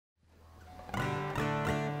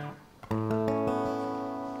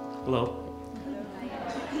Hello.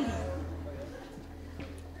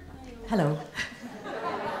 Hello.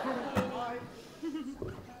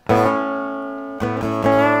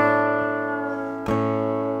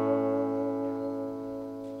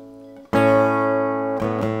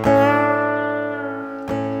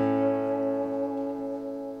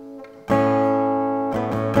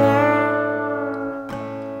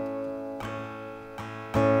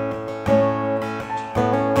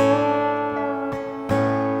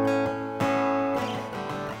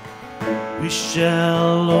 We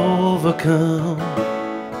shall overcome.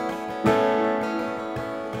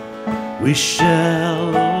 We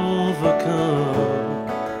shall overcome.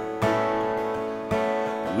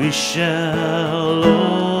 We shall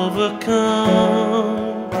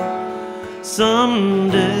overcome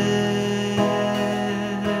someday.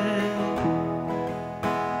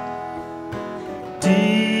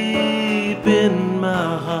 Deep in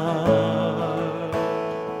my heart,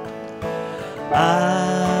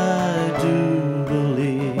 I do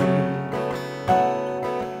believe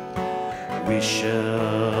we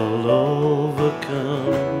shall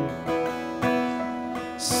overcome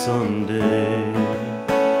someday.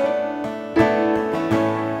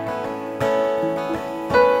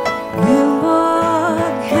 We'll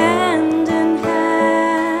walk hand in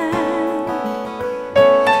hand.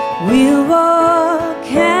 We'll walk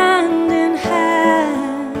hand in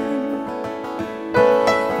hand.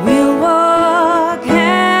 We'll walk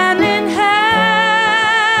hand in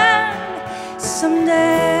hand someday.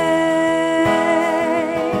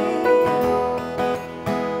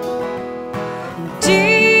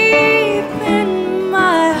 Deep in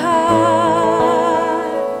my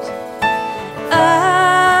heart,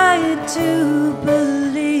 I do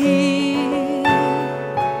believe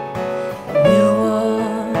we'll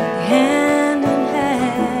walk hand in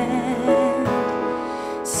hand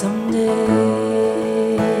someday.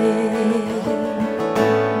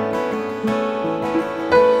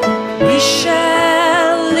 We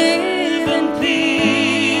shall live in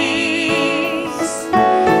peace.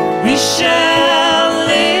 We shall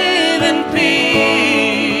live in peace.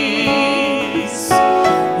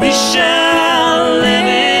 We shall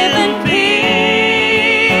live in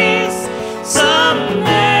peace someday.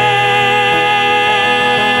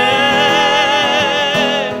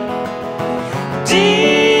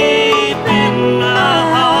 Deep in my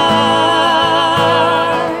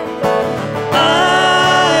heart,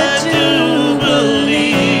 I do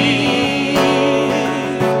believe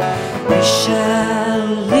we shall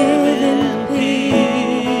live in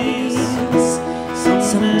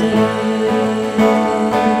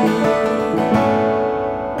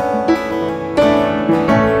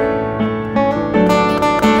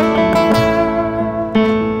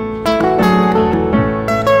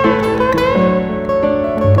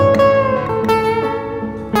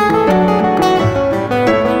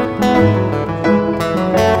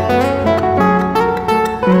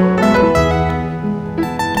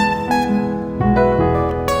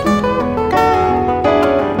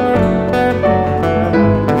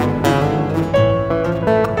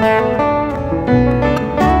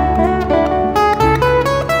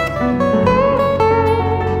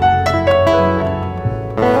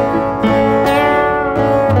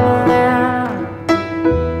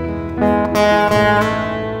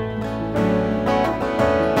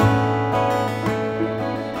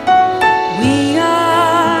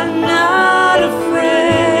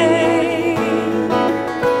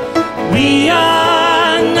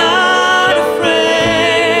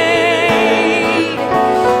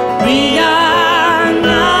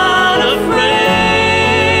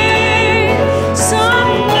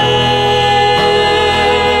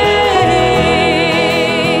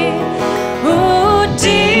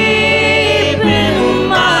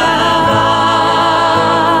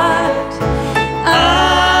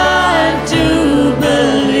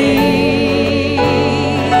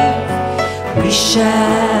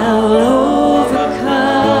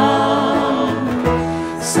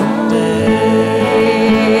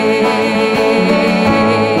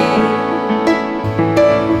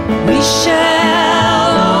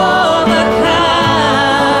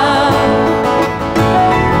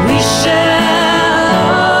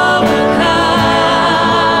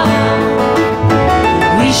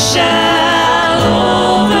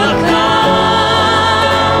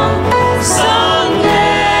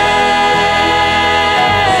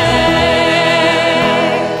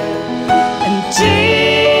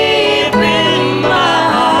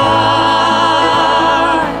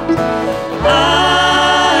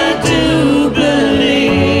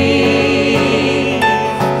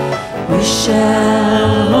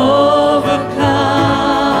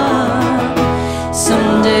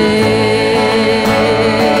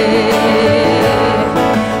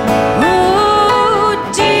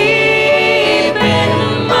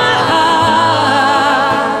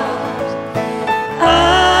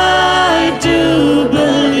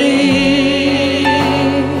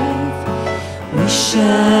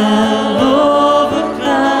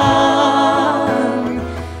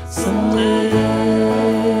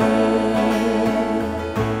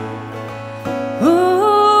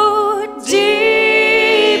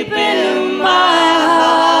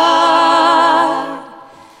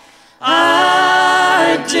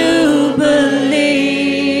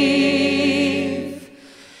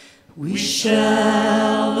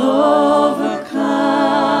shall overcome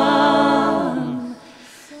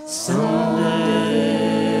someday.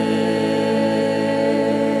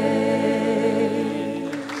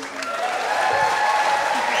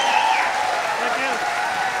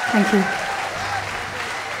 Thank you.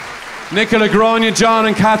 Nicola, Grania, John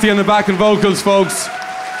and Kathy on the back and vocals, folks.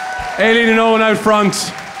 Aileen and Owen out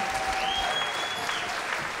front.